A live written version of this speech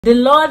The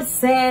Lord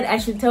said I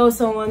should tell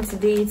someone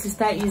today to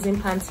start using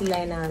panty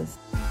liners.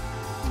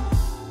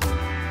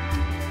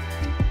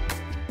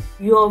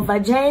 Your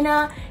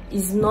vagina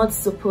is not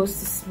supposed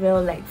to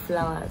smell like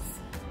flowers.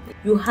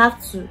 You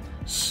have to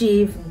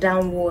shave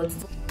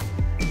downwards.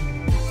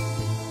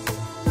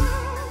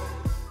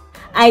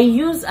 I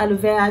use aloe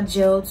vera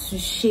gel to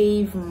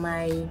shave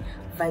my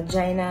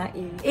vagina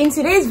area. In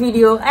today's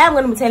video, I am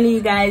going to be telling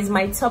you guys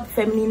my top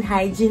feminine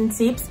hygiene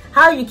tips,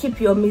 how you keep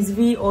your Miss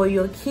V or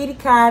your kitty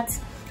cat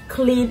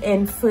clean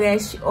and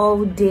fresh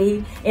all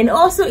day. And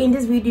also in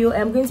this video,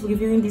 I'm going to be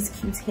reviewing this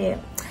cute hair.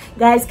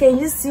 Guys, can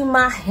you see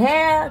my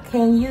hair?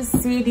 Can you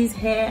see this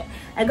hair?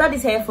 I got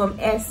this hair from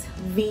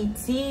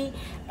SVT.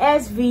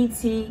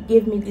 SVT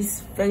gave me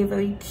this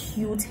very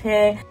cute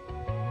hair.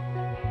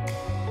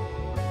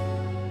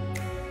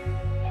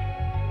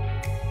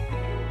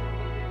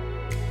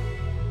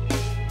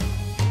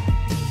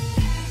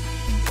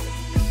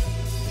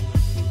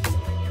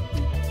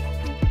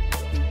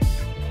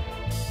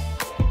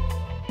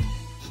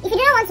 If you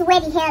do not want to wear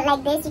the hair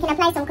like this, you can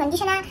apply some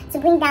conditioner to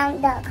bring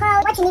down the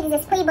curl. What you need is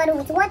a spray bottle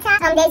with water.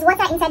 There's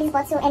water inside this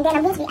bottle, and then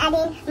I'm going to be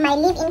adding my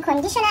leave-in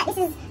conditioner. This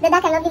is the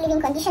Dark and Lovely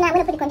leave-in conditioner. I'm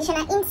going to put the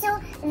conditioner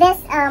into this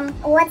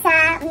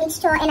water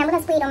mixture, and I'm going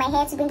to spray it on my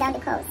hair to bring down the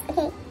curls.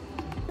 Okay.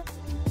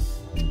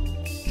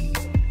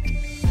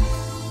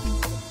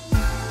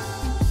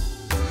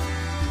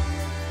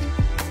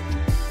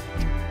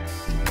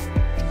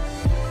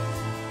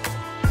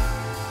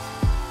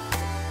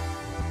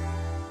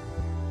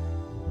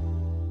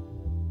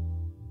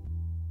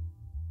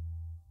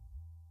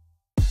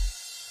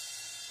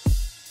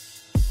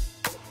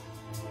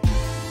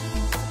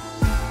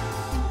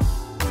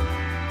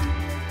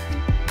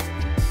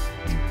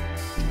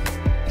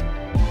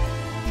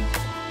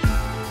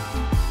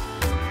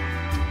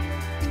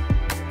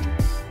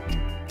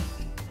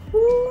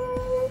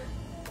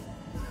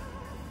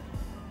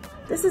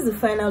 This is the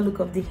final look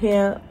of the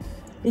hair.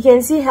 You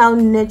can see how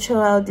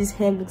natural this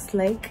hair looks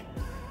like.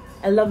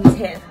 I love this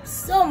hair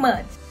so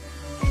much.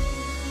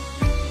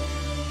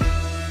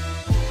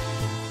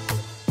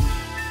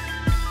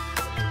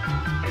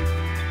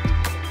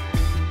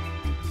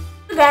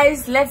 So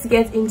guys, let's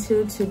get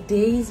into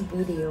today's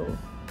video.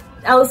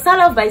 I will start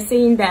off by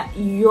saying that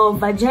your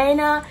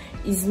vagina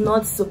is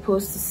not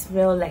supposed to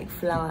smell like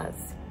flowers.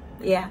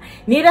 Yeah,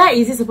 neither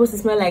is it supposed to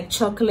smell like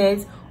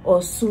chocolate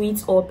or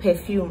sweet or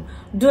perfume.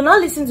 Do not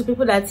listen to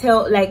people that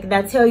tell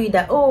you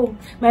that, oh,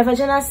 my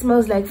vagina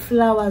smells like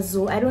flowers,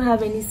 oh, I don't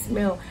have any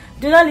smell.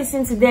 Do not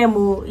listen to them.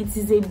 Oh, it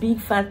is a big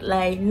fat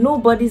lie.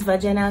 Nobody's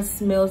vagina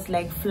smells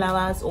like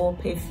flowers or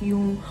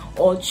perfume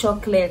or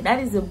chocolate. That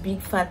is a big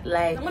fat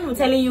lie. I'm going to be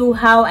telling you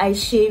how I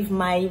shave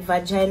my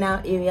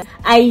vagina area.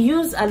 I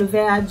use aloe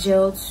vera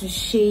gel to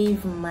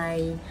shave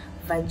my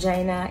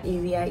vagina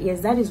area.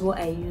 Yes, that is what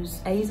I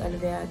use. I use aloe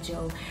vera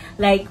gel.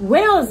 Like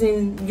when I was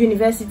in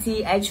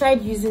university, I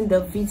tried using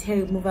the SVT Hair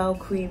removal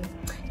cream.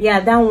 Yeah,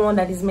 that one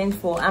that is meant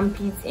for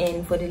armpits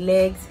and for the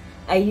legs.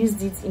 I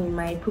used it in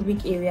my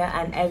pubic area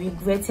and I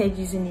regretted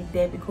using it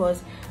there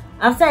because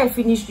after I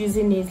finished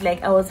using it,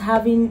 like I was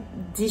having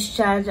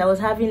discharge, I was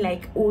having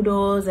like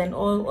odors and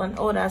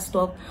all that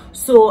stuff.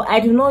 So I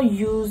do not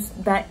use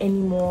that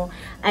anymore.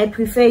 I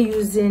prefer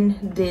using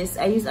this.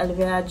 I use aloe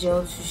vera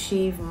gel to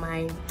shave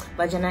my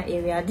vagina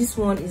area. This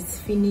one is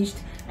finished.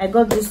 I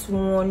got this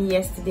one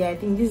yesterday. I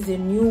think this is a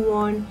new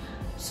one.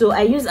 So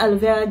I use aloe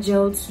vera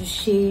gel to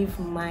shave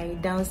my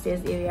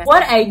downstairs area.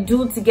 What I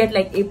do to get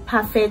like a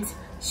perfect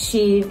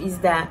shave is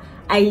that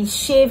I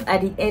shave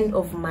at the end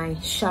of my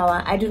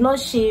shower. I do not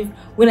shave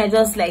when I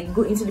just like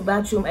go into the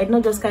bathroom. I do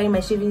not just carry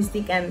my shaving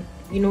stick and,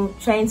 you know,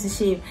 trying to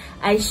shave.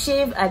 I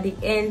shave at the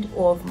end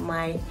of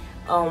my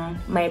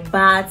my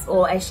bath,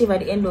 or I shave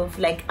at the end of,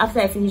 like, after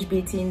I finish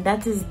bathing.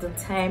 That is the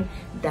time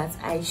that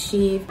I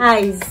shave.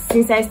 Guys,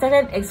 since I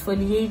started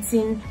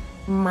exfoliating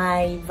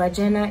my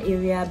vagina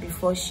area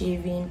before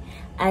shaving,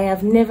 I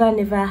have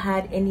never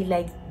had any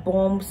like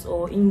bumps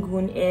or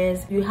ingrown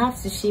hairs. You have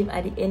to shave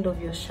at the end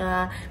of your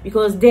shower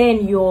because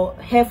then your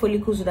hair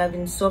follicles would have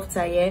been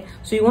softer. Yeah,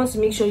 so you want to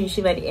make sure you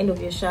shave at the end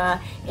of your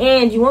shower,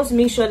 and you want to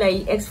make sure that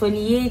you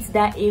exfoliate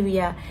that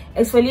area.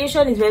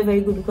 Exfoliation is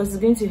very good because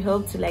it's going to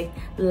help to like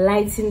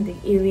lighten the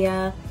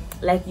area,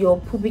 like your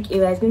pubic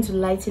area. Is going to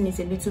lighten it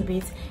a little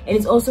bit, and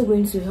it's also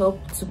going to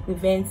help to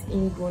prevent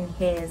ingrown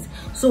hairs.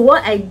 So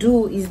what I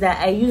do is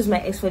that I use my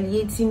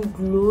exfoliating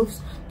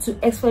gloves to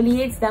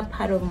exfoliate that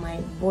part of my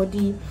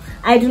body.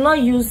 I do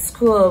not use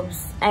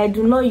scrubs. I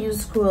do not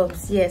use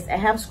scrubs. Yes, I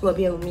have scrub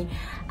here with me.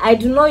 I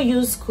do not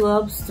use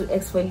scrubs to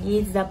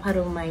exfoliate that part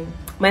of my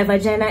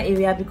vagina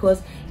area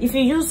because if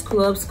you use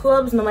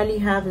scrubs normally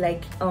have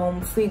like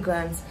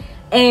fragrance,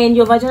 and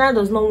your vagina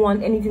does not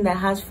want anything that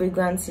has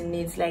fragrance in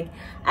it. Like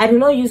I do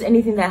not use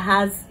anything that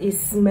has a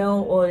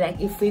smell or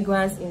like a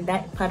fragrance in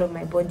that part of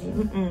my body.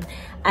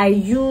 I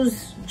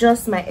use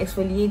just my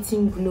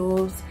exfoliating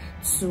gloves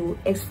to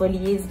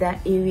exfoliate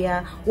that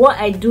area. What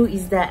I do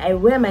is that I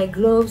wear my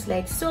gloves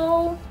like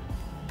so.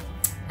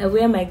 I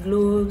wear my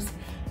gloves,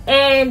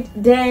 and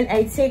then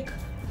I take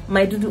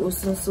my Dudu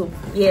Osun soap.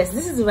 Yes,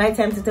 this is the right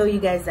time to tell you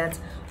guys that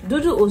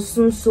Dudu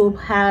Osun soap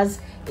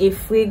has a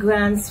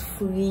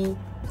fragrance-free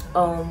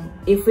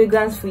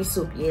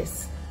soap.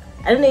 Yes,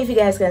 I don't know if you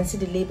guys can see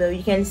the label.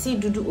 You can see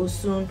Dudu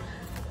Osun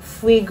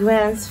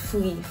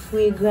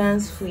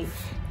fragrance-free.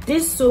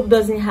 This soap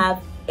doesn't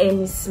have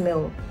any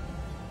smell.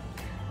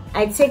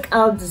 I take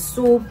out the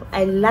soap,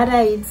 I lather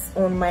it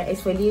on my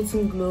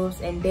exfoliating gloves,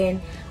 and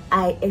then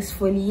I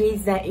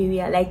exfoliate that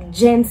area, like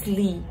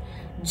gently.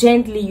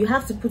 You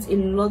have to put a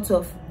lot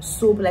of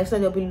soap, like, so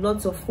there'll be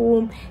lots of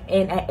foam,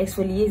 and I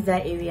exfoliate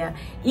that area.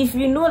 If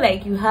you know,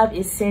 like, you have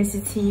a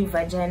sensitive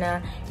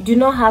vagina, you do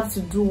not have to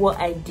do what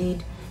I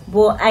did,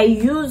 but I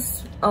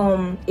use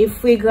a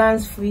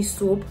fragrance-free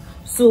soap.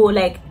 So,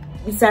 like,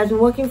 it has been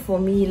working for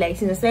me. Like,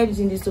 since I started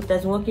using this soap,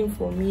 that's working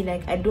for me.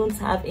 Like, I don't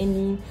have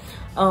any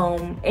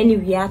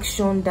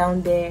reaction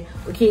down there.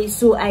 Okay,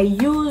 so I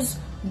use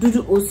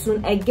Dudu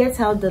Osun. I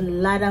get out the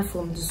lather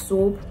from the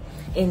soap,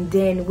 and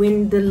then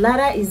when the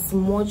lather is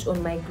much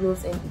on my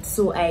gloves, and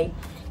so I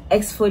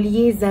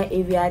exfoliate that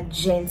area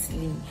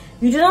gently.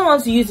 You do not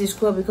want to use a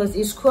scrub, because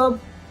a scrub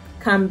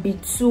can be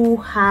too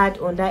hard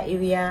on that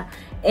area,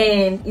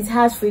 and it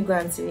has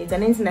fragrance in it,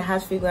 and anything that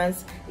has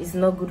fragrance is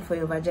not good for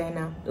your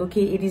vagina.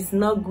 Okay, it is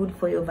not good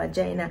for your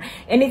vagina.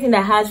 Anything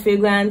that has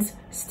fragrance,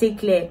 stay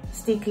clear.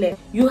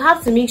 You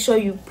have to make sure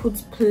you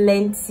put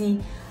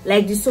plenty,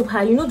 like the soap,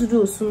 how you know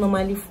Dudu Osun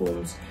normally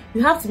foams.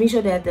 You have to make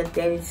sure that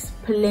there is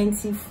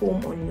plenty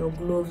foam on your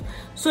gloves,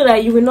 so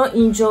that you will not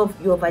injure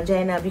your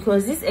vagina,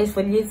 because these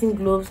exfoliating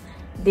gloves,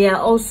 they are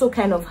also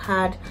kind of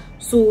hard.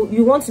 So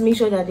you want to make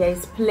sure that there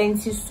is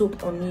plenty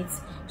soap on it,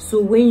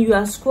 so when you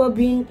are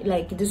scrubbing,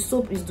 like, the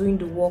soap is doing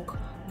the work.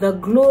 The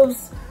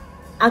gloves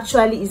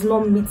actually is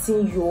not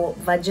meeting your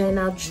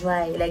vagina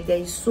dry, like there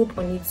is soap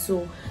on it,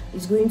 so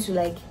it's going to,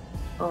 like,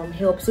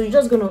 help. So you're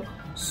just gonna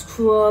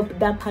scrub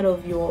that part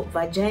of your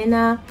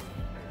vagina.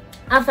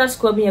 After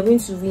scrubbing, you're going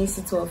to rinse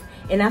it off,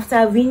 and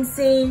after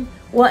rinsing,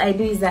 what I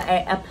do is that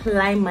I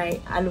apply my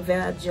aloe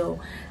vera gel.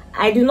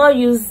 I do not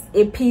use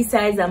a pea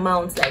size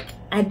amount. Like,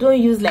 I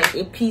don't use like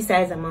a pea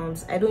size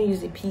amount. I don't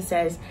use a pea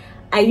size.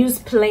 I use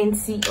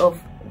plenty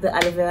of the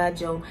aloe vera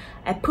gel.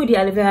 I put the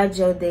aloe vera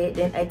gel there,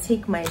 then I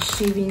take my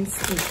shaving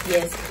stick.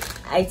 Yes,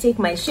 I take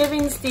my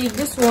shaving stick.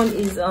 This one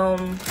is a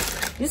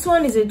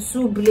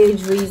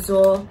 2-blade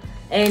razor,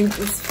 and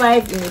it's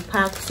 5 in a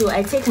pack. So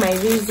I take my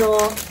razor,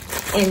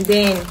 and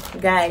then,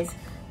 guys,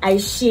 I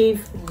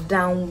shave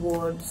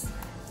downwards.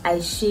 That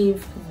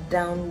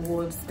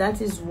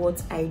is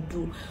what I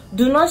do.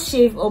 Do not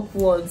shave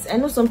upwards. I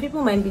know some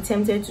people might be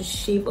tempted to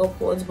shave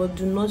upwards, but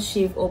do not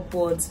shave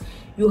upwards.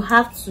 You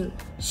have to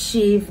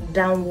shave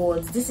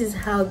downwards. This is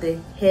how the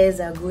hairs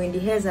are going. The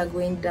hairs are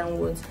going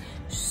downwards,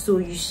 so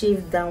you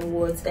shave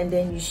downwards, and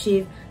then you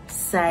shave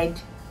side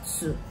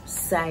to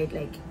side.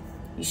 Like,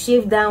 you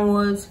shave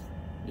downwards,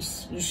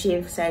 you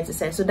shave side to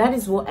side. So that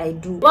is what I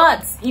do.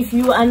 But if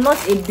you are not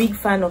a big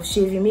fan of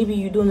shaving, maybe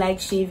you don't like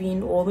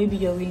shaving, or maybe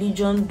your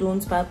religion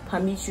don't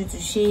permit you to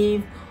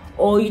shave,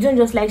 or you don't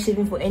just like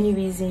shaving for any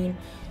reason,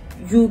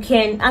 you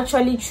can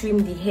actually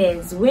trim the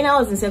hairs. When I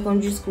was in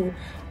secondary school,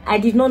 I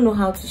did not know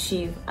how to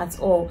shave at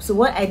all. So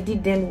what I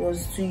did then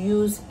was to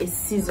use a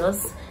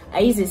scissors. I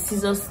use a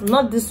scissors,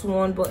 not this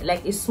one, but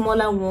like a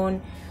smaller one.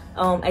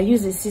 I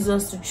use the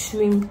scissors to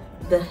trim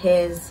the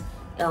hairs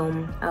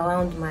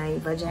around my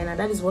vagina.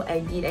 That is what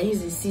I did. I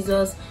use the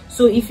scissors.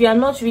 So if you are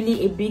not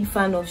really a big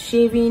fan of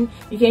shaving,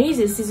 you can use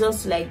the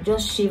scissors to, like,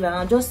 just shave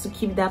around, just to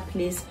keep that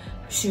place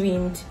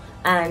trimmed,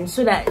 and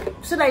so that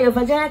your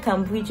vagina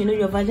can breathe. You know,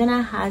 your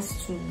vagina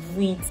has to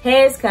breathe.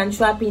 Hairs can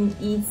trap in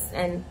heat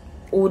and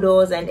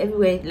odors and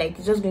everywhere, like,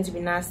 it's just going to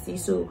be nasty.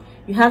 So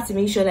you have to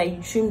make sure that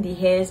you trim the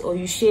hairs, or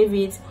you shave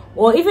it,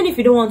 or even if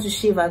you don't want to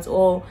shave at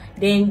all,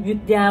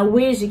 then there are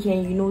ways you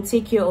can, you know,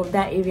 take care of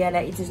that area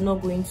that it is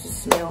not going to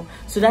smell.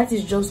 So that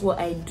is just what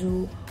I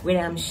do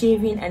when I'm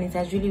shaving, and it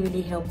has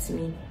really helped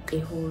me a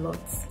whole lot.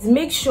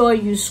 Make sure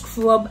you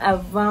scrub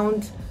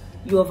around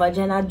your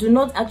vagina. Do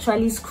not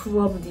actually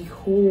scrub the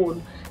whole,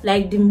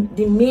 like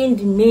the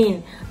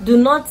main. Do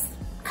not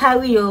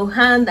carry your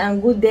hand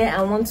and go there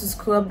and want to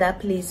scrub that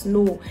place.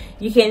 No,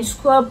 you can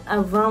scrub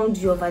around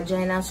your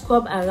vagina,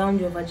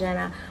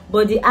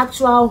 but the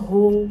actual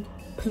hole,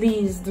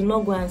 please do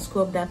not go and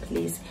scrub that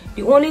place.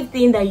 The only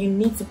thing that you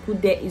need to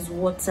put there is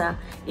water.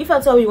 If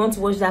at all you want to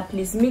wash that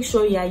place, make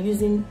sure you are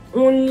using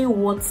only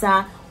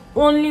water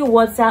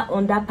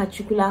on that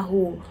particular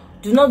hole.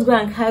 Do not go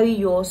and carry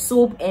your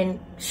soap and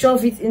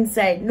shove it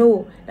inside.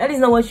 No, that is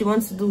not what you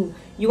want to do.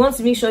 You want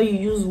to make sure you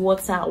use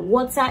water.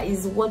 Water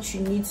is what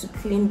you need to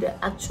clean the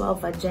actual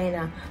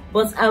vagina.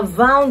 But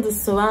around the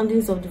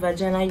surroundings of the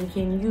vagina, you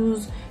can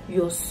use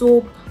your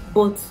soap.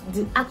 But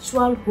the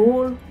actual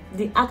hole,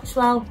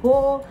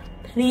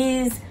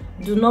 please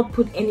do not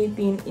put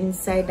anything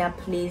inside that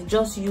place.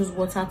 Just use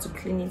water to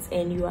clean it,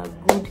 and you are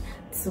good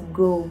to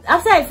go.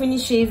 After I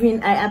finish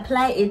shaving, I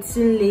apply a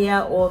thin layer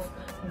of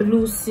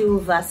blue seal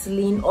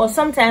Vaseline, or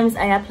sometimes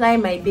I apply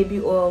my baby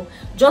oil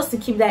just to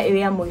keep that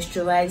area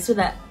moisturized so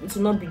that it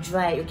will not be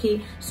dry.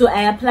 Okay, so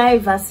I apply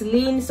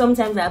Vaseline,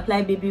 sometimes I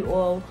apply baby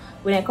oil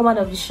when I come out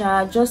of the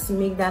shower just to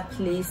make that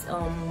place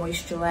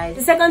moisturized.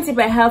 The second tip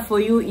I have for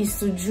you is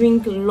to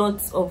drink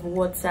lots of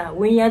water.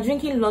 When you are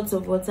drinking lots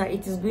of water,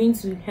 it is going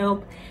to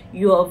help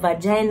your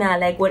vagina,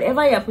 like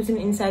whatever you are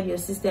putting inside your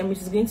system, it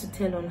is going to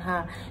tell on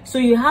her. So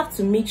you have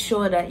to make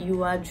sure that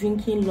you are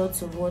drinking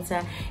lots of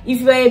water.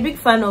 If you are a big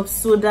fan of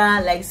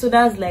soda, like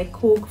sodas like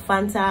Coke,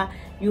 Fanta,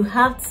 you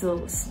have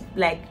to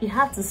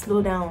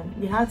slow down.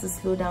 You have to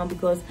slow down,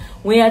 because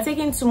when you are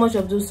taking too much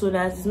of those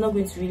sodas, it's not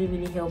going to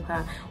really help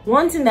her.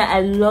 One thing that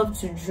I love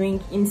to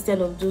drink instead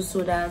of those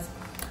sodas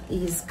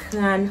is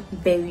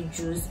cranberry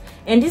juice.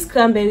 And this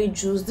cranberry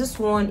juice, this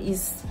one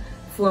is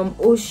from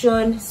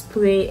Ocean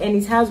Spray, and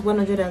it has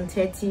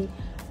 130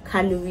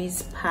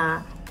 calories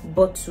per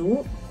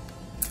bottle.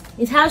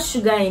 It has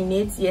sugar in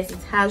it. Yes,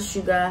 it has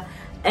sugar,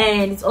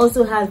 and it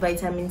also has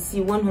vitamin C,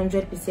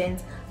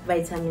 100%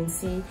 vitamin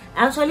C.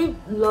 I actually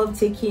love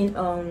taking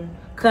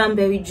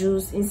cranberry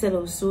juice instead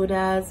of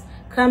sodas.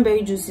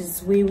 Cranberry juice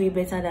is way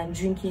better than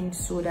drinking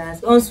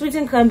sodas.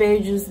 Unsweetened cranberry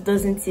juice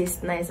doesn't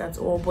taste nice at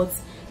all, but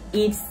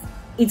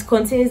it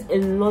contains a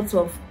lot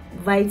of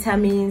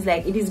vitamins.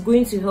 Like, it is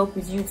going to help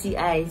with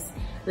UTIs,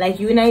 like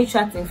urinary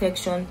tract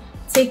infection.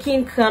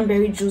 Taking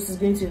cranberry juice is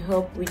going to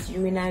help with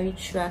urinary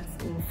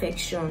tract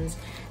infections.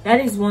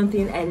 That is one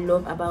thing I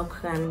love about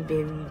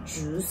cranberry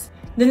juice.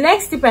 The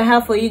next tip I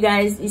have for you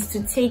guys is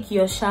to take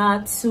your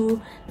shower 2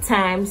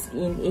 times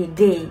in a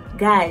day.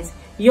 Guys,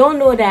 you all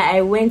know that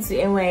I went to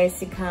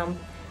NYSC camp.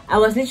 I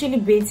was literally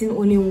bathing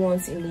only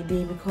once in a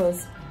day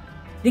because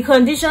the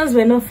conditions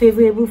were not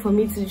favorable for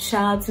me to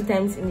shower 2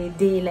 times in a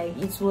day. Like,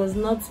 it was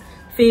not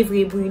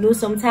favorable. You know,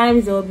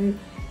 sometimes there will be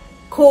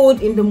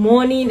cold in the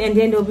morning and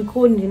then there will be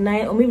cold in the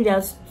night, or maybe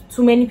there's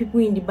too many people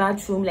in the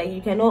bathroom. Like,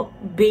 you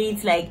cannot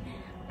bathe. Like,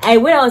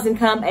 when I was in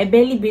camp, I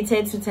barely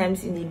bathed 2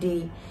 times in a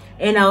day.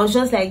 And I was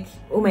just like,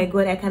 oh my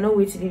god, I cannot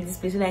wait to leave this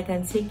place so that I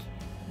can take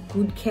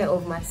good care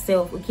of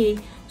myself. Okay,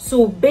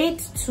 so bathe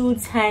 2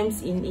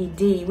 times in a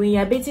day. When you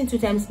are bathing 2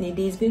 times in a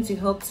day, it's going to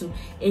help to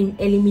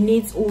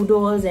eliminate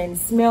odors and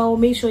smell.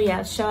 Make sure you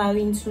are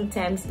showering 2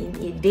 times in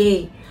a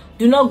day.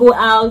 Do not go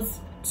out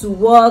to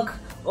work,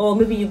 or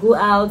maybe you go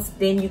out,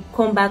 then you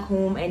come back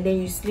home and then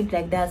you sleep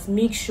like that.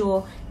 Make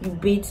sure you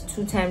bathe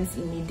 2 times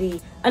in a day.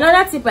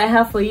 Another tip I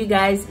have for you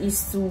guys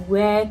is to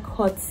wear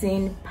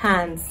cotton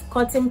pants.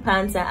 Cotton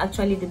pants are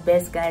actually the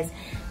best, guys.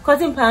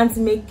 Cotton pants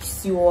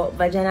makes your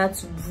vagina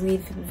to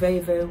breathe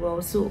very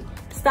well. So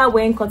start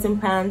wearing cotton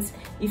pants.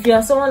 If you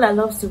are someone that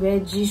loves to wear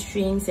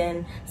G-strings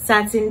and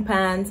satin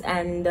pants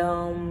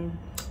and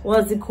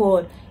what's it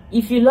called,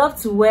 if you love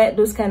to wear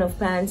those kind of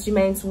pants, you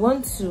might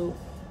want to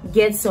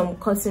get some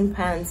cotton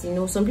pants. You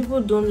know, some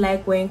people don't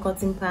like wearing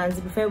cotton pants,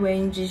 they prefer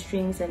wearing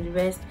G-strings and the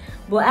rest,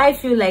 but I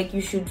feel like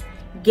you should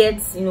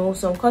get, you know,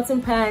 some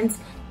cotton pants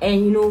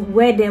and, you know,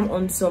 wear them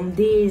on some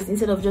days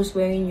instead of just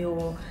wearing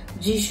your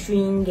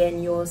G-string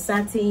and your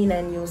satin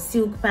and your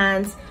silk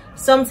pants.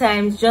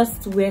 Sometimes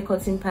just wear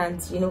cotton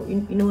pants, you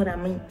know what I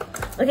mean.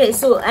 Okay,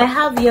 so I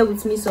have here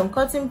with me some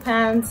cotton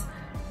pants.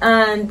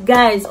 And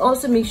guys,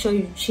 also make sure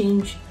you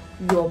change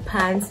your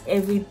pants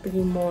every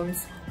 3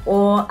 months,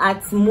 or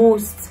at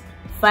most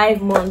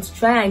 5 months.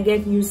 Try and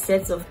get new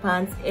sets of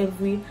pants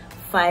every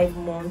 5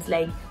 months.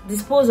 Like,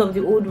 dispose of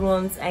the old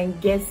ones and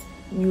get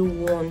new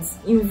ones.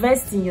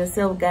 Invest in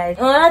yourself, guys.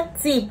 Another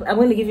tip I'm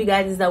going to give you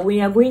guys is that when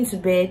you're going to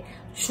bed,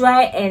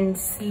 try and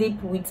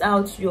sleep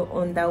without your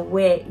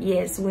underwear.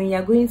 Yes, when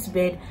you're going to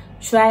bed,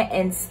 try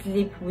and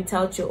sleep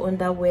without your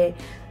underwear,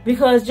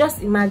 because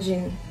just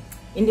imagine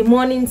in the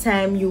morning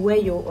time you wear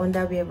your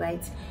underwear,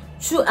 right?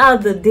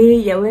 Throughout the day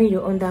you're wearing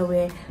your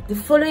underwear, the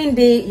following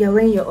day you're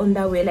wearing your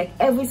underwear, like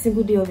every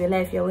single day of your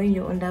life you're wearing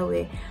your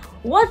underwear.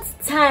 What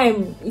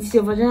time is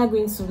your vagina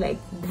going to like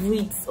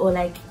breathe or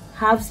like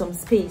have some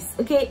space?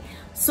 Okay,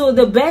 so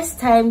the best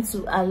time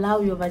to allow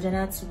your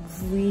vagina to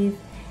breathe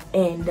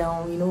and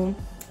you know,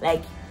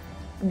 like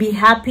be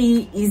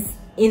happy is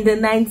in the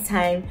night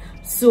time.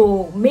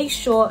 So make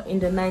sure in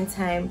the night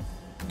time,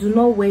 do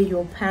not wear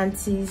your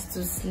panties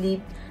to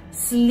sleep.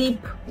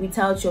 Sleep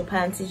without your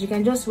panties. You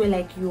can just wear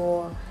like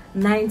your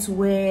night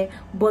wear,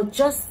 but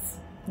just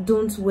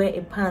don't wear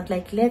a pant.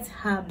 Like, let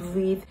her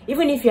breathe.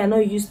 Even if you are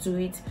not used to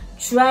it,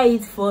 try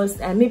it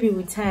first, and maybe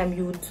with time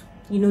you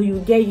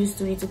would get used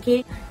to it.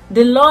 Okay,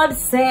 the Lord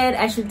said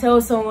I should tell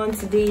someone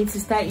today to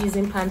start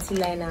using panty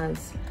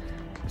liners.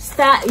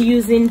 Start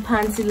using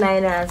panty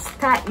liners.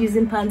 Start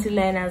using panty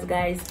liners,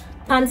 guys.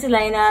 Panty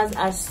liners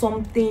are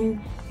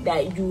something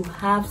that you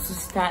have to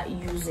start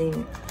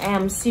using. I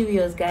am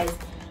serious, guys.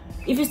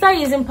 If you start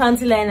using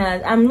panty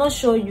liners, I'm not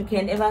sure you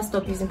can ever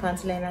stop using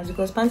panty liners,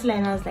 because panty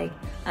liners like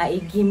are a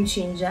game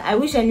changer. I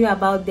wish I knew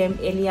about them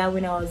earlier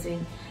when I was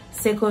in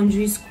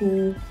secondary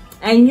school.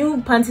 I knew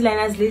panty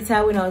liners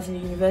later when I was in the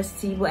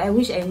university, but I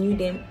wish I knew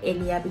them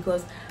earlier,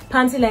 because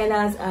panty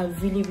liners are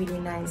really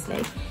nice.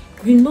 Like,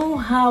 you know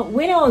how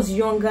when I was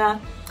younger,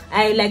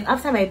 I like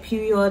after my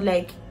period,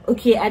 like,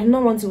 okay, I do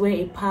not want to wear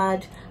a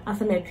pad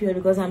after my period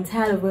because I'm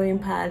tired of wearing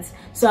pads,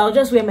 so I'll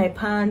just wear my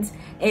pants,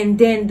 and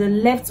then the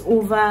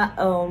leftover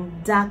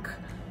dark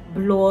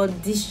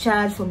blood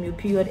discharge from your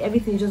period,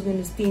 everything is just going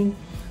to stain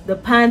the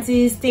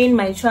panties, stain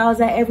my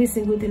trouser, every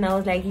single thing. I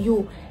was like,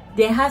 yo,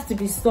 there has to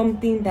be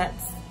something that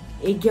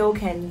a girl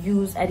can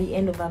use at the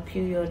end of her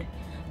period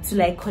to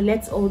like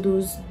collect all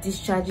those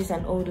discharges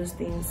and all those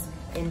things.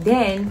 And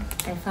then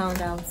I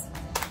found out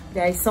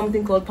there is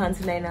something called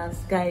panty liners.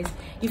 Guys,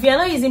 if you're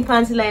not using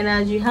panty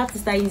liners, you have to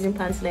start using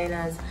panty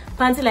liners.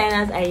 Panty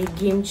liners are a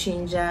game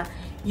changer.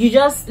 You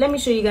just, let me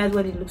show you guys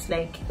what it looks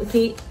like.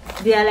 Okay,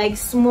 they are like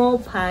small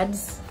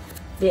pads.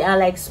 They are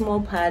like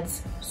small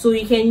pads, so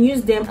you can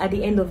use them at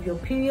the end of your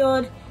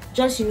period.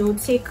 Just, you know,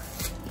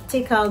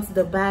 take out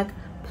the bag,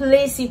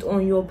 place it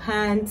on your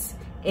pants,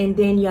 and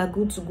then you are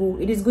good to go.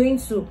 It is going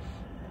to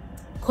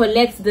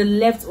collect the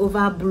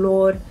leftover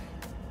blood,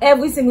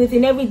 every single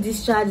thing, every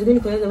discharge is going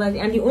to collect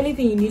everything. And the only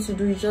thing you need to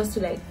do is just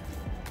to like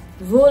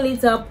roll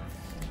it up,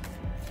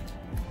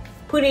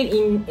 put it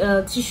in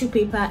tissue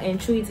paper, and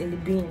throw it in the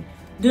bin.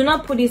 Do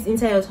not put this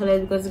inside your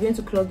toilet because it's going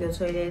to clog your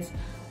toilet,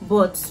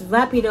 but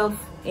wrap it off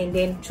and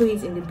then throw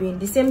it in the bin.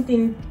 The same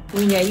thing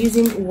when you're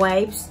using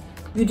wipes.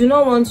 You do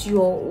not want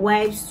your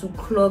wipes to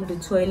clog the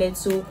toilet,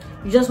 so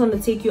you just want to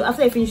take your,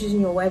 after you finish using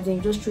your wipes, then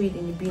you just throw it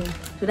in the bin.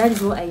 So that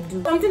is what I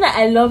do. Something that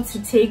I love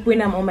to take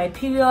when I'm on my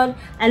period,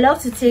 I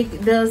love to take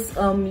this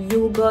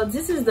yogurt.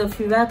 This is the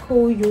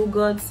Firaco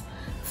yogurt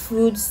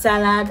fruit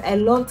salad. I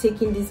love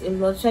taking this a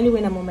lot, especially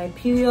when I'm on my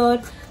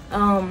period.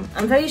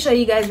 I'm very sure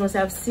you guys must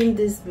have seen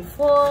this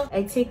before.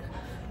 I take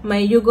my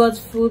yogurt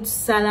fruit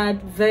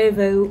salad very,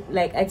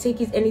 like, I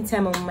take it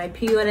anytime I'm on my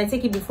period. I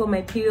take it before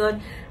my period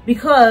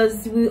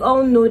because we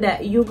all know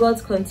that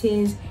yogurt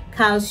contains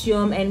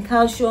calcium, and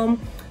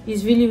calcium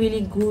is really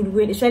good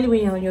when, especially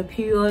when you're on your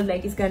period.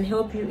 Like, it can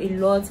help you a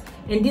lot.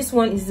 And this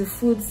one is the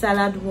fruit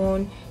salad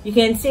one. You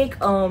can take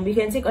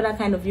other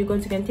kind of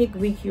yogurt. You can take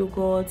Greek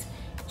yogurt.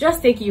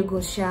 Just take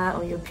yogurt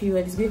on your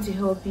period. It's going to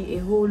help you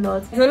a whole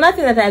lot. So another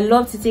thing that I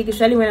love to take,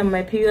 especially when I'm on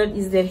my period,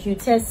 is the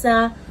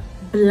Hutessa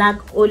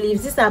black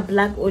olives. These are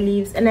black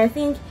olives, and I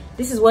think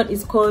this is what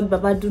is called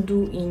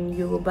babadudu in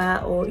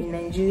Yoruba or in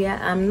Nigeria.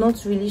 I'm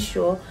not really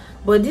sure,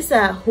 but these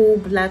are whole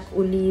black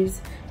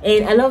olives,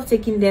 and I love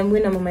taking them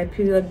when I'm on my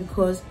period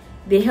because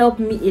they help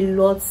me a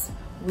lot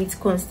with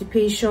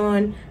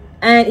constipation,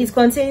 and it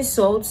contains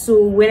salt.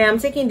 So when I'm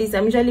taking this,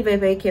 I'm usually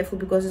very careful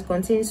because it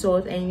contains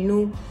salt, and you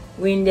know,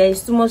 when there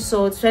is too much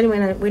salt, especially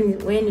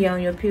when you're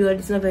on your period,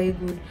 it's not very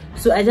good.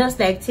 So I just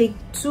like take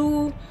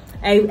two,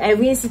 I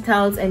rinse it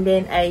out, and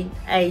then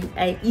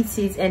I eat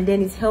it, and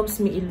then it helps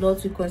me a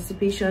lot with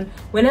constipation.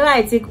 Whenever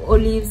I take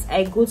olives,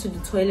 I go to the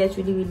toilet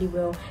really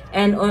well,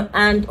 and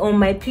on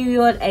my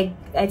period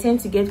I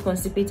tend to get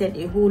constipated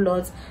a whole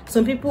lot.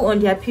 Some people on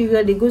their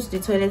period, they go to the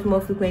toilet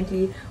more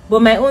frequently,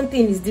 but my own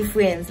thing is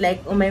different.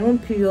 Like, on my own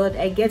period,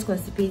 I get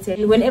constipated.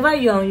 Whenever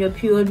you're on your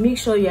period, make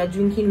sure you are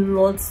drinking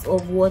lots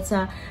of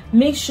water.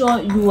 Make sure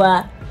you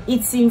are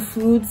eating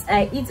fruits.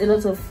 I eat a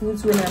lot of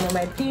fruits when I'm on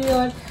my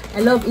period. I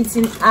love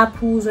eating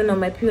apples when I'm on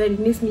my period. It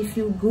makes me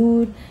feel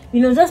good.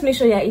 You know, just make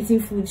sure you're eating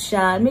food,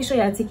 make sure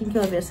you're taking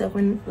care of yourself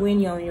when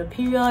you're on your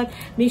period.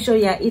 Make sure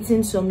you're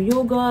eating some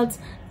yogurt.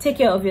 Take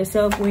care of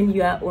yourself when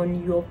you are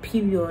on your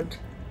period.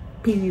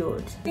 I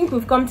think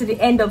we've come to the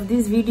end of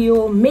this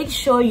video. Make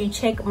sure you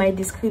check my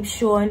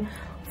description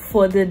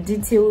for the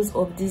details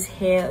of this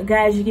hair.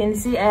 Guys, you can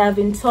see I have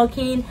been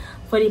talking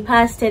for the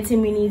past 30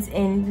 minutes,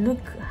 and look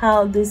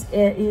how this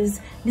hair is.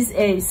 This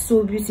hair is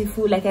so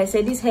beautiful. Like I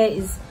said, this hair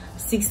is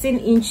 16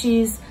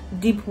 inches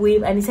deep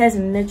wave, and it has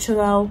a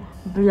natural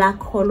black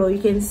color.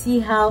 You can see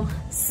how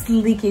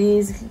sleek it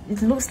is.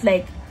 It looks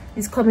like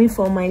it's coming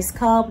from my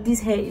scalp.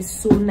 This hair is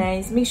so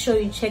nice. Make sure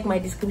you check my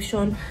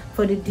description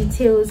for the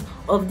details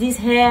of this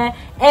hair.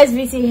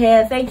 SVT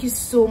Hair, thank you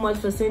so much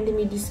for sending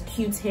me this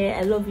cute hair.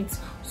 I love it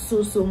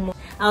so much.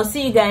 I'll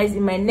see you guys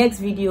in my next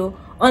video.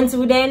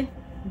 Until then,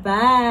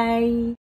 bye.